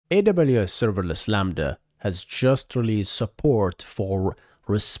AWS Serverless Lambda has just released support for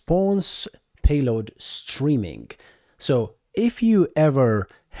response payload streaming. So if you ever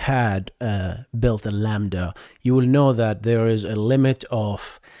had built a Lambda, you will know that there is a limit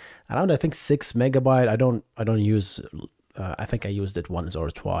of around, I think, 6 megabyte. I don't use, I think I used it once or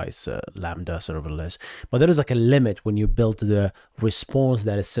twice, Lambda serverless, but there is like a limit when you build the response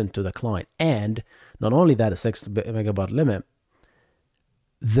that is sent to the client. And not only that, a 6 megabyte limit,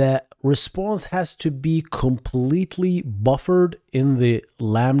 the response has to be completely buffered in the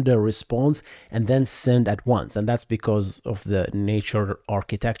Lambda response and then sent at once. And that's because of the nature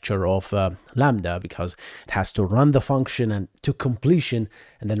architecture of Lambda, because it has to run the function and to completion.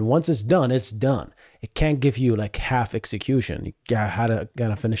 And then once it's done, it's done. It can't give you like half execution. You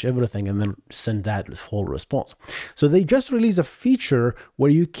gotta finish everything and then send that full response. So they just released a feature where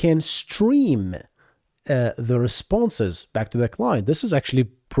you can stream the responses back to the client. This is actually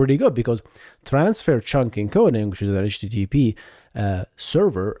pretty good because transfer chunk-encoding, which is an HTTP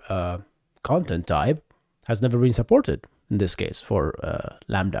server content type, has never been supported in this case for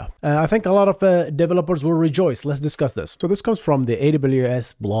Lambda. I think a lot of developers will rejoice. Let's discuss this. So this comes from the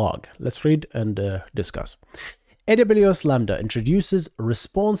AWS blog. Let's read and discuss. AWS Lambda introduces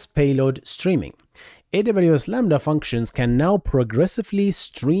response payload streaming. AWS Lambda functions can now progressively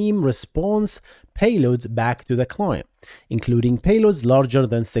stream response payloads back to the client, including payloads larger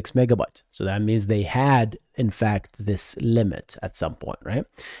than 6 megabytes. So that means they had, in fact, this limit at some point, right?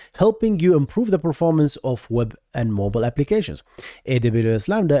 Helping you improve the performance of web and mobile applications. AWS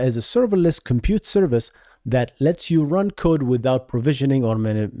Lambda is a serverless compute service that lets you run code without provisioning or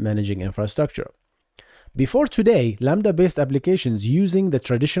managing infrastructure. Before today, Lambda-based applications using the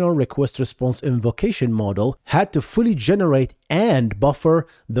traditional request-response invocation model had to fully generate and buffer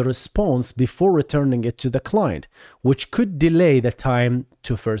the response before returning it to the client, which could delay the time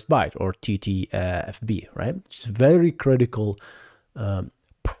to first byte, or TTFB, right? It's a very critical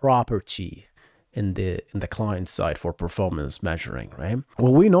property in the client side for performance measuring, right?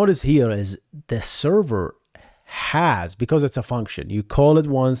 What we notice here is the server has, because it's a function, you call it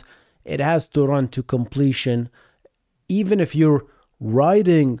once, it has to run to completion. Even if you're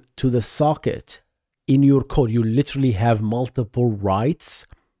writing to the socket in your code, you literally have multiple writes,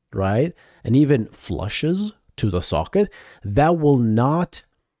 right? And even flushes to the socket, that will not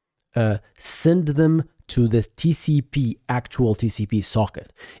send them to the TCP, actual TCP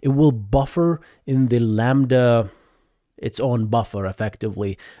socket. It will buffer in the Lambda, its own buffer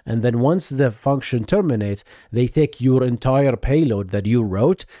effectively. And then once the function terminates, they take your entire payload that you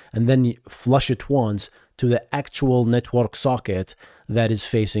wrote and then flush it once to the actual network socket that is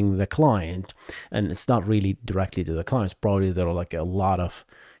facing the client. And it's not really directly to the client. It's probably there are like a lot of,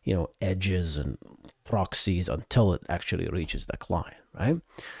 you know, edges and proxies until it actually reaches the client, right?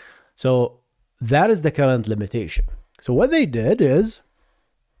 So that is the current limitation. So what they did is,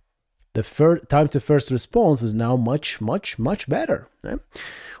 the time to first response is now much better, right?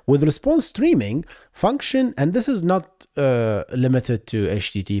 With response streaming function, and this is not limited to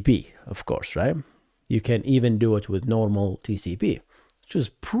HTTP, of course, right? You can even do it with normal TCP, which is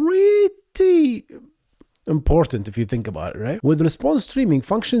pretty important if you think about it, right? With response streaming,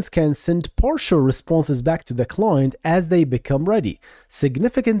 functions can send partial responses back to the client as they become ready,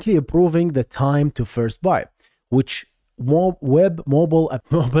 significantly improving the time to first byte, which mobile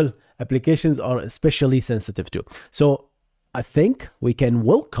applications are especially sensitive to. So I think we can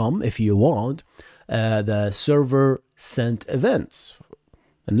welcome, if you want, the server sent events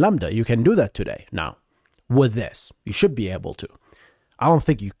in Lambda. You can do that today now with this. You should be able to. I don't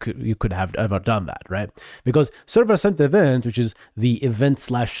think you could have ever done that, right? Because server sent event, which is the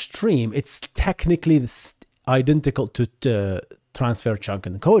event/stream, it's technically identical to transfer chunk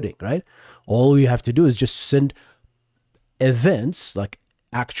encoding, right? All you have to do is just send events, like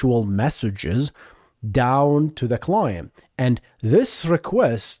actual messages, down to the client. And this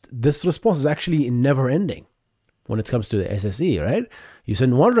response is actually never ending when it comes to the SSE, right? You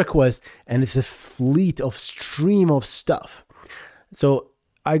send one request and it's a fleet of stream of stuff. So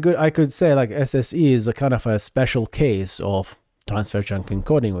I could say like SSE is a kind of a special case of transfer chunk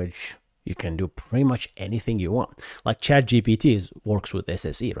encoding, which you can do pretty much anything you want. Like ChatGPT works with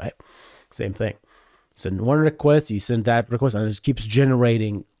SSE, right? Same thing. Send one request, you send that request, and it keeps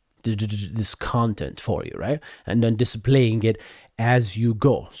generating this content for you, right? And then displaying it as you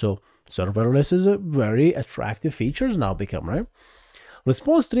go. So serverless is a very attractive features now become, right?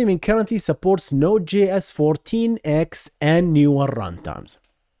 Response streaming currently supports Node.js 14x and newer runtimes.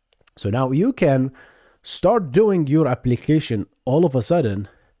 So now you can start doing your application all of a sudden.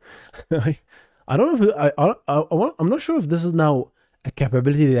 I don't know if I'm not sure if this is now a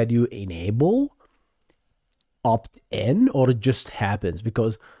capability that you enable, opt in, or it just happens?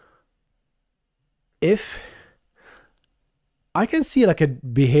 Because if I can see like a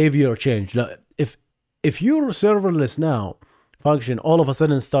behavior change, if your serverless now function all of a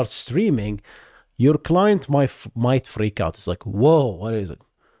sudden starts streaming, your client might freak out. It's like, whoa, what is it?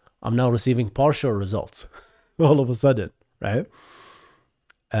 I'm now receiving partial results all of a sudden, right?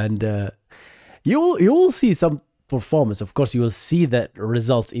 And you will see some performance. Of course, you will see that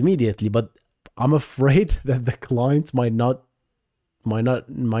results immediately, but I'm afraid that the clients might not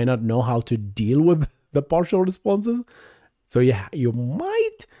know how to deal with the partial responses. So yeah, you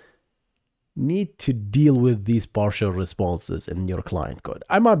might need to deal with these partial responses in your client code.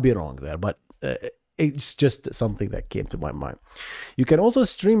 I might be wrong there, but it's just something that came to my mind. You can also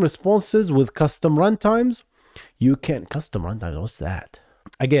stream responses with custom runtimes. You can custom runtimes. What's that?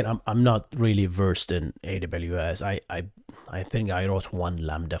 Again, I'm not really versed in AWS. I think I wrote one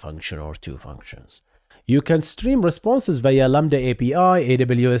Lambda function or two functions. You can stream responses via Lambda API,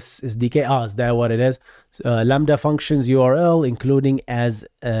 AWS SDK. Is that what it is? Lambda functions URL, including as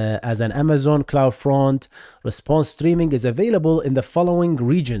an Amazon CloudFront. Response streaming is available in the following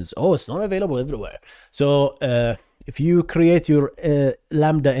regions. Oh, it's not available everywhere. So if you create your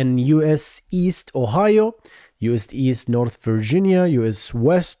Lambda in US East Ohio, US East North Virginia, US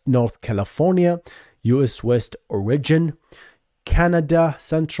West North California, US West Origin, Canada,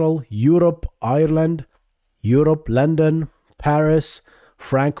 Central, Europe, Ireland, Europe, London, Paris,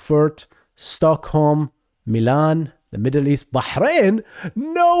 Frankfurt, Stockholm, Milan, the Middle East, Bahrain.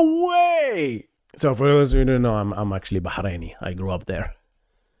 No way! So for those who don't know, I'm actually Bahraini. I grew up there.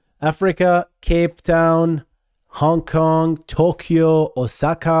 Africa, Cape Town, Hong Kong, Tokyo,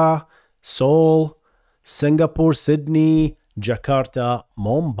 Osaka, Seoul, Singapore, Sydney, Jakarta,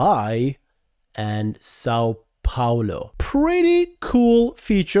 Mumbai, and Sao Paulo. Pretty cool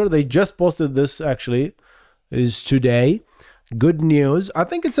feature. They just posted this actually, is today. Good news. I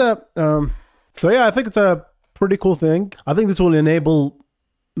think it's a I think it's a pretty cool thing. I think this will enable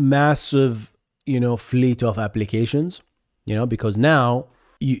massive, fleet of applications, because now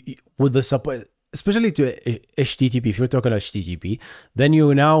you with the support, especially to HTTP, if you're talking HTTP, then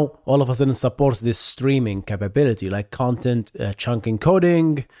you now all of a sudden supports this streaming capability like content chunk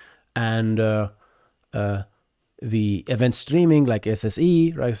encoding and the event streaming like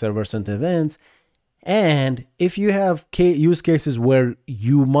SSE, right? Server sent events. And if you have use cases where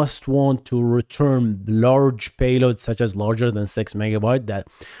you must want to return large payloads, such as larger than 6 megabyte,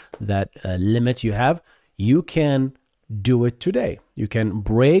 that limit you have, you can do it today. You can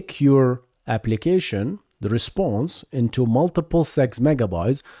break your application, the response, into multiple 6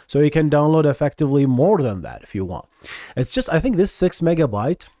 megabytes, so you can download effectively more than that if you want. It's just, I think this 6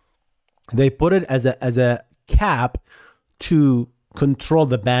 megabyte, they put it as a cap to control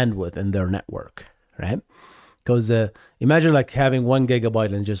the bandwidth in their network, right? Because imagine like having 1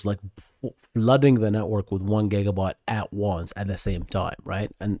 gigabyte and just like flooding the network with 1 gigabyte at once at the same time, right?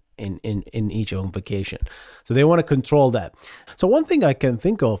 And in each invocation. So they want to control that. So one thing I can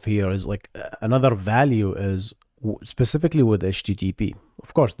think of here is like another value is specifically with HTTP.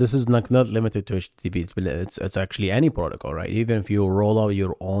 Of course, this is not limited to HTTP. It's actually any protocol, right? Even if you roll out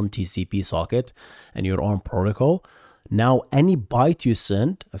your own TCP socket and your own protocol, now any byte you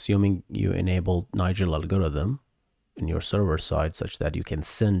send, assuming you enable Nigel algorithm in your server side such that you can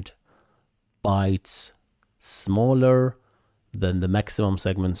send bytes smaller than the maximum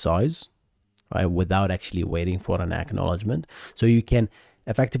segment size, right, without actually waiting for an acknowledgement. So you can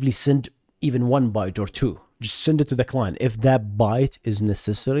effectively send even 1 byte or 2. Just send it to the client. If that byte is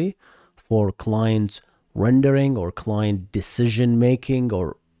necessary for client rendering or client decision making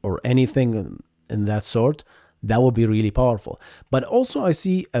or anything in that sort, that would be really powerful. But also I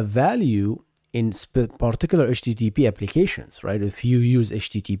see a value in particular HTTP applications, right? If you use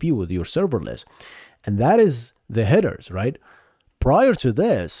HTTP with your serverless, and that is the headers, right? Prior to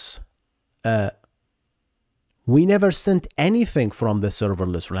this, we never sent anything from the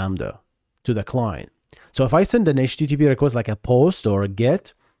serverless Lambda to the client. So if I send an HTTP request like a post or a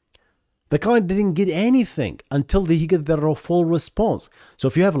GET, the client didn't get anything until they get their full response. So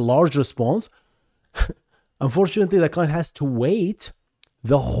if you have a large response, unfortunately, the client has to wait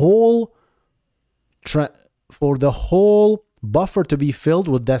the whole for the whole buffer to be filled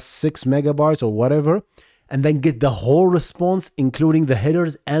with that 6 megabytes or whatever, and then get the whole response, including the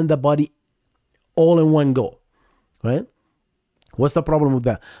headers and the body, all in one go, right? What's the problem with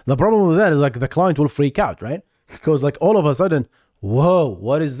that? The problem with that is like the client will freak out, right? Because like all of a sudden, whoa,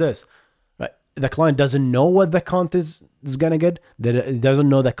 what is this? Right? The client doesn't know what the content is gonna get. It doesn't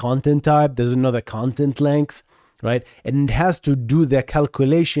know the content type, doesn't know the content length, right? And it has to do the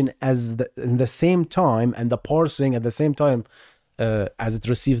calculation in the same time and the parsing at the same time as it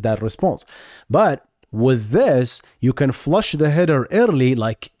receives that response. But with this, you can flush the header early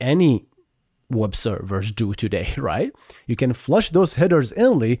like any web servers do today, right? You can flush those headers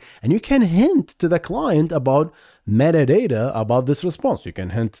early and you can hint to the client about metadata about this response. You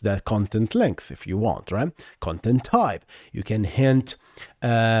can hint the content length if you want, right? Content type. You can hint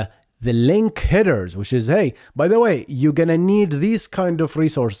the link headers, which is, hey, by the way, you're gonna need these kind of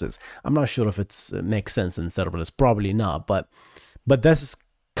resources. I'm not sure if it makes sense in serverless, probably not, but that's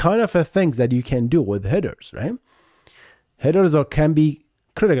kind of a things that you can do with headers, right? Headers can be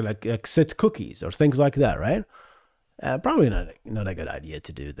critical, like set cookies or things like that, right? Probably not a good idea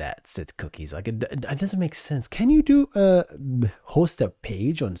to do that, set cookies. Like it doesn't make sense. Can you do host a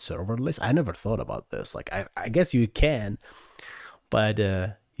page on serverless? I never thought about this. Like I guess you can, but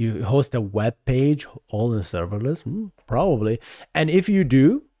you host a web page all in serverless? Probably. And if you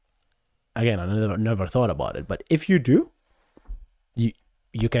do, again, I never thought about it, but if you do,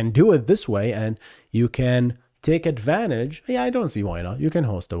 you can do it this way and you can take advantage. Yeah, I don't see why not. You can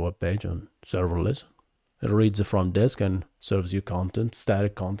host a web page on serverless. It reads it from disk and serves you content,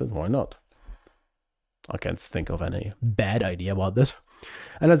 static content. Why not? I can't think of any bad idea about this.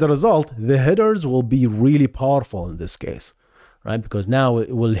 And as a result, the headers will be really powerful in this case, right? Because now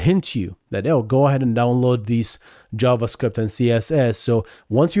it will hint you that, oh, go ahead and download these JavaScript and CSS. So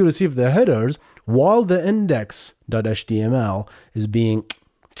once you receive the headers, while the index.html is being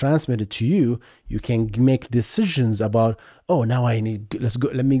transmitted to you, you can make decisions about, oh, now I need,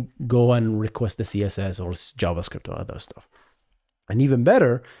 let me go and request the CSS or JavaScript or other stuff. And even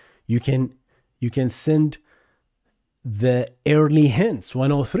better, you can send the early hints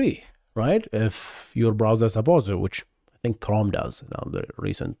 103, right? If your browser supports it, which I think Chrome does now, the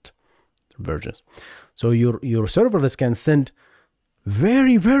recent versions. So your serverless can send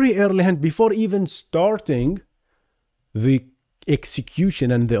very, very early hint before even starting the execution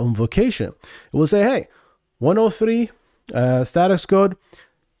and the invocation. It will say, hey, 103 status code,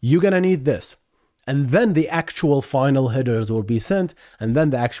 you're gonna need this, and then the actual final headers will be sent, and then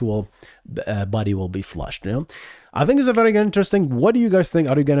the actual body will be flushed. You know, I think it's a very interesting. What do you guys think?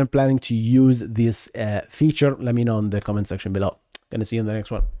 Are you gonna planning to use this feature? Let me know in the comment section below. Gonna see you in the next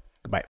one. Goodbye.